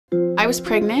was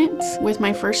pregnant with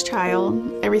my first child.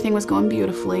 Everything was going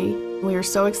beautifully. We were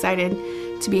so excited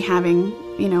to be having,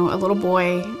 a little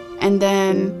boy. And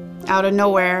then out of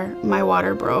nowhere, my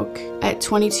water broke. At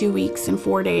 22 weeks and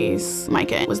 4 days,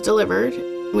 Micah was delivered.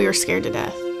 We were scared to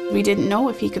death. We didn't know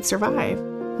if he could survive.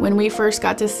 When we first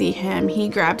got to see him, he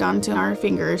grabbed onto our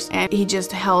fingers and he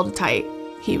just held tight.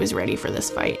 He was ready for this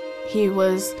fight. He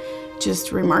was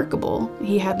just remarkable.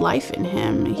 He had life in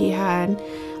him. He had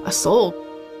a soul.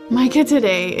 Micah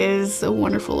today is a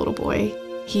wonderful little boy.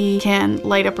 He can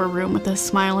light up a room with a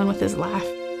smile and with his laugh.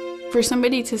 For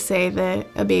somebody to say that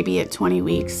a baby at 20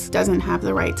 weeks doesn't have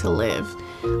the right to live,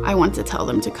 I want to tell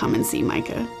them to come and see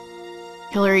Micah.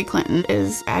 Hillary Clinton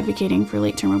is advocating for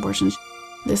late-term abortions.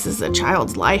 This is a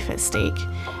child's life at stake,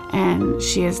 and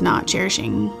she is not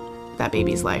cherishing that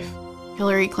baby's life.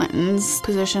 Hillary Clinton's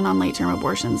position on late-term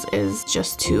abortions is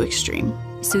just too extreme.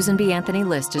 Susan B. Anthony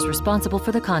List is responsible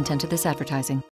for the content of this advertising.